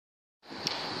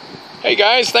Hey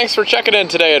guys, thanks for checking in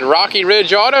today at Rocky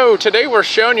Ridge Auto. Today we're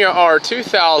showing you our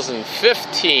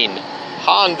 2015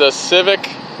 Honda Civic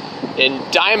in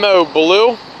Dymo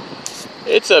Blue.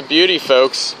 It's a beauty,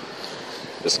 folks.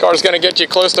 This car is going to get you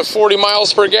close to 40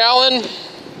 miles per gallon.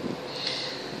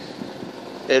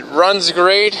 It runs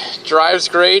great, drives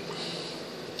great,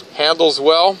 handles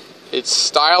well, it's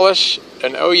stylish,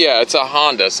 and oh yeah, it's a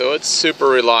Honda, so it's super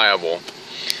reliable.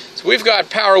 So we've got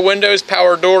power windows,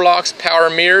 power door locks, power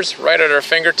mirrors right at our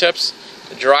fingertips.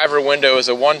 The driver window is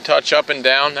a one-touch up and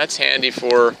down. That's handy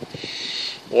for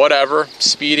whatever,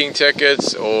 speeding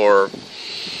tickets or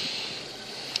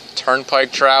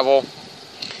turnpike travel,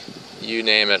 you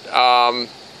name it.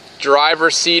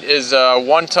 Driver's seat is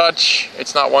one-touch.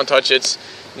 It's not one-touch, it's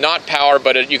not power,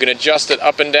 but you can adjust it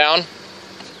up and down,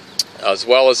 as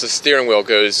well as the steering wheel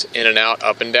goes in and out,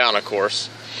 up and down, of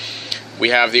course. We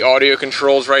have the audio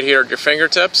controls right here at your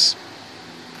fingertips.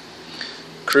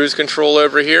 Cruise control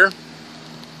over here.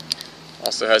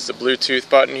 Also has the Bluetooth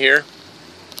button here.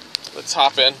 Let's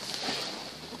hop in.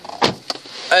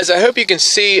 As I hope you can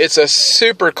see, it's a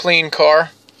super clean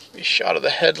car. A shot of the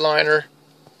headliner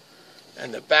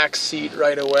and the back seat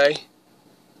right away.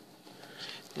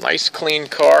 Nice clean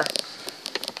car.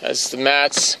 Has the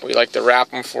mats. We like to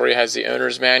wrap them for you. Has the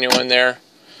owner's manual in there.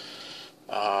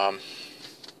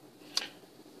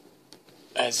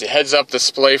 Has the heads-up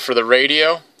display for the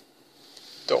radio.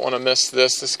 Don't want to miss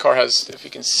this. This car has, if you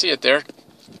can see it there,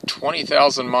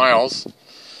 20,000 miles.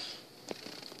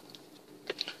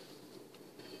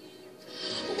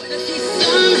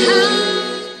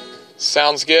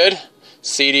 Sounds good.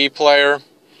 CD player,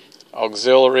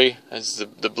 auxiliary, has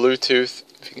the Bluetooth,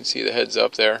 if you can see the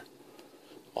heads-up there.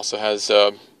 Also has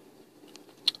the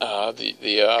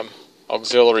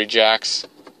auxiliary jacks.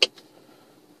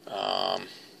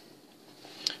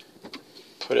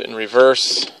 Put it in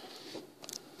reverse.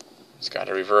 It's got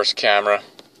a reverse camera.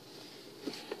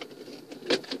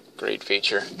 Great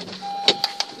feature.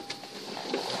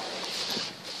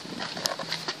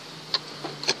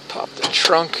 Pop the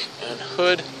trunk and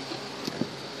hood.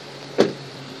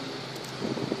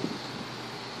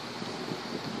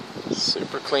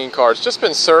 Super clean car. It's just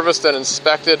been serviced and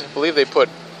inspected. I believe they put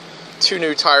 2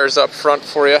 new tires up front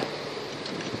for you.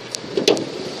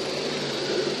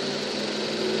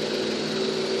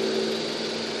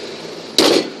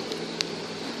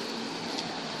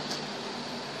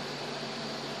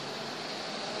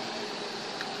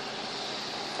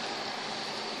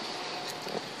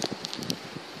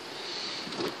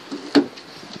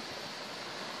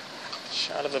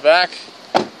 Shot of the back.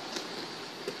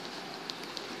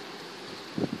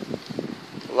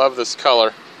 Love this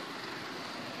color.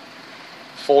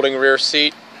 Folding rear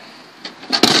seat.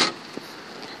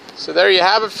 So there you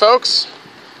have it, folks.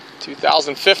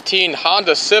 2015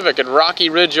 Honda Civic at Rocky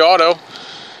Ridge Auto.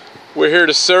 We're here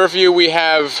to serve you. We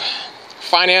have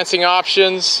financing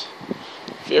options,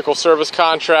 vehicle service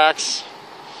contracts,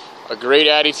 a great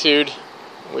attitude.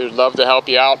 We would love to help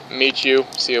you out, meet you,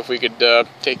 see if we could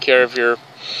take care of your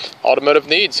automotive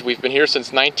needs. We've been here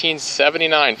since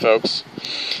 1979, folks.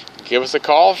 Give us a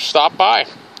call, stop by.